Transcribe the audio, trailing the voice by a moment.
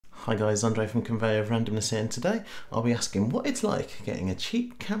Hi guys, Andre from Conveyor of Randomness here, and today I'll be asking what it's like getting a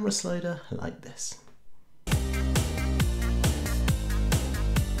cheap camera slider like this.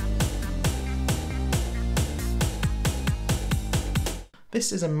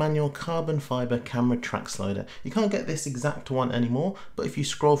 This is a manual carbon fibre camera track slider. You can't get this exact one anymore, but if you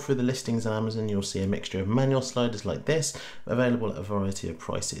scroll through the listings on Amazon, you'll see a mixture of manual sliders like this, available at a variety of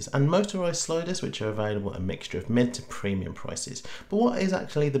prices, and motorised sliders, which are available at a mixture of mid to premium prices. But what is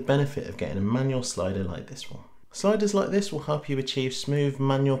actually the benefit of getting a manual slider like this one? Sliders like this will help you achieve smooth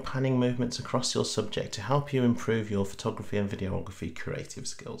manual panning movements across your subject to help you improve your photography and videography creative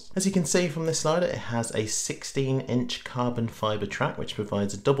skills. As you can see from this slider, it has a 16-inch carbon fibre track which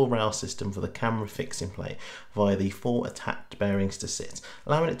provides a double rail system for the camera fixing plate via the 4 attached bearings to sit,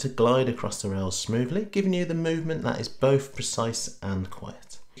 allowing it to glide across the rails smoothly, giving you the movement that is both precise and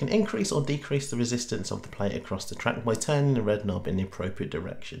quiet. You can increase or decrease the resistance of the plate across the track by turning the red knob in the appropriate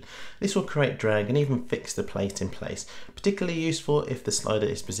direction. This will create drag and even fix the plate in place, particularly useful if the slider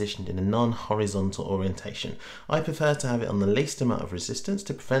is positioned in a non-horizontal orientation. I prefer to have it on the least amount of resistance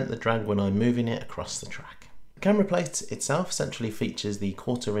to prevent the drag when I'm moving it across the track. The camera plate itself essentially features the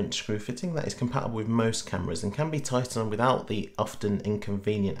 1/4 inch screw fitting that is compatible with most cameras and can be tightened without the often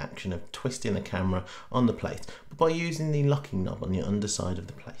inconvenient action of twisting the camera on the plate, but by using the locking knob on the underside of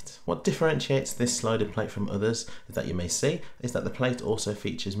the plate. What differentiates this slider plate from others that you may see is that the plate also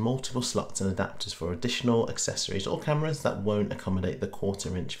features multiple slots and adapters for additional accessories or cameras that won't accommodate the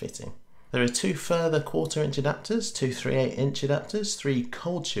 1/4 inch fitting. There are 2 further 1/4 inch adapters, 2 3/8 inch adapters, 3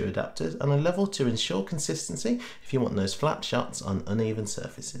 cold shoe adapters, and a level to ensure consistency if you want those flat shots on uneven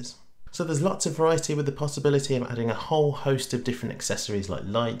surfaces. So there's lots of variety with the possibility of adding a whole host of different accessories like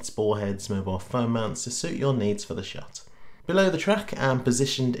lights, ball heads, mobile phone mounts to suit your needs for the shot. Below the track and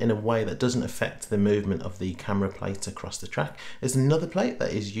positioned in a way that doesn't affect the movement of the camera plate across the track is another plate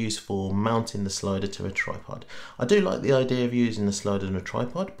that is used for mounting the slider to a tripod. I do like the idea of using the slider on a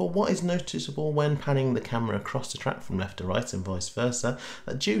tripod, but what is noticeable when panning the camera across the track from left to right and vice versa,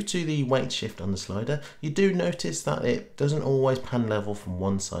 that due to the weight shift on the slider, you do notice that it doesn't always pan level from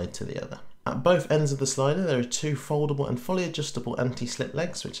one side to the other. At both ends of the slider there are 2 foldable and fully adjustable anti-slip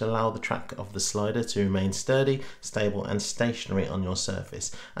legs which allow the track of the slider to remain sturdy, stable and stationary on your surface,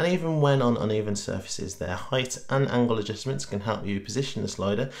 and even when on uneven surfaces their height and angle adjustments can help you position the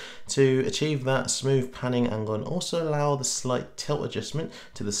slider to achieve that smooth panning angle, and also allow the slight tilt adjustment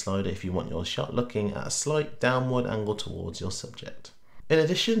to the slider if you want your shot looking at a slight downward angle towards your subject. In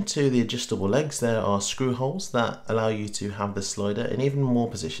addition to the adjustable legs, there are screw holes that allow you to have the slider in even more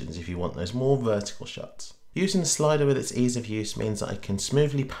positions if you want those more vertical shots. Using the slider with its ease of use means that I can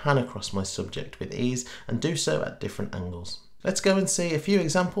smoothly pan across my subject with ease and do so at different angles. Let's go and see a few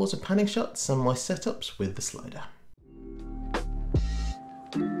examples of panning shots and my setups with the slider.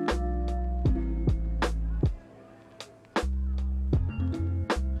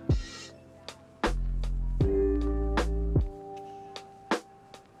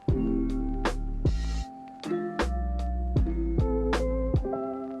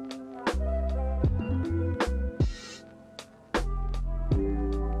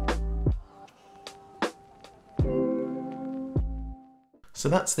 So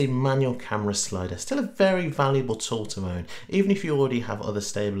that's the manual camera slider. Still a very valuable tool to own, even if you already have other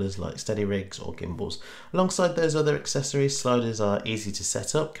stablers like steady rigs or gimbals. Alongside those other accessories, sliders are easy to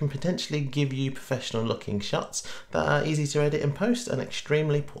set up, can potentially give you professional looking shots that are easy to edit and post, and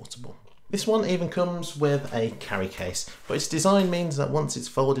extremely portable. This one even comes with a carry case, but its design means that once it's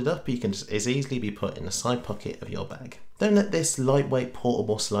folded up, you can as easily be put in the side pocket of your bag. Don't let this lightweight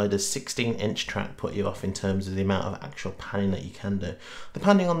portable slider's 16-inch track put you off in terms of the amount of actual panning that you can do. The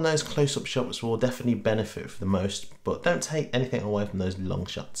panning on those close-up shots will definitely benefit for the most, but don't take anything away from those long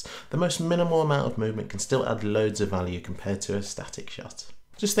shots. The most minimal amount of movement can still add loads of value compared to a static shot.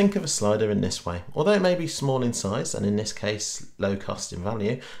 Just think of a slider in this way. Although it may be small in size, and in this case low cost in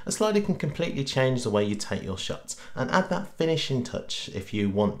value, a slider can completely change the way you take your shots and add that finishing touch if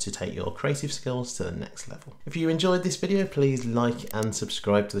you want to take your creative skills to the next level. If you enjoyed this video, please like and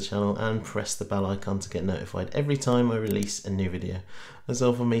subscribe to the channel and press the bell icon to get notified every time I release a new video. That's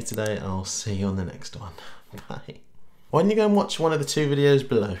all from me today. I'll see you on the next one. Bye. Why don't you go and watch one of the 2 videos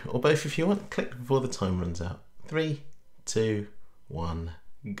below, or both if you want. Click before the time runs out. 3, 2, 1,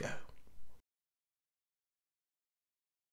 go.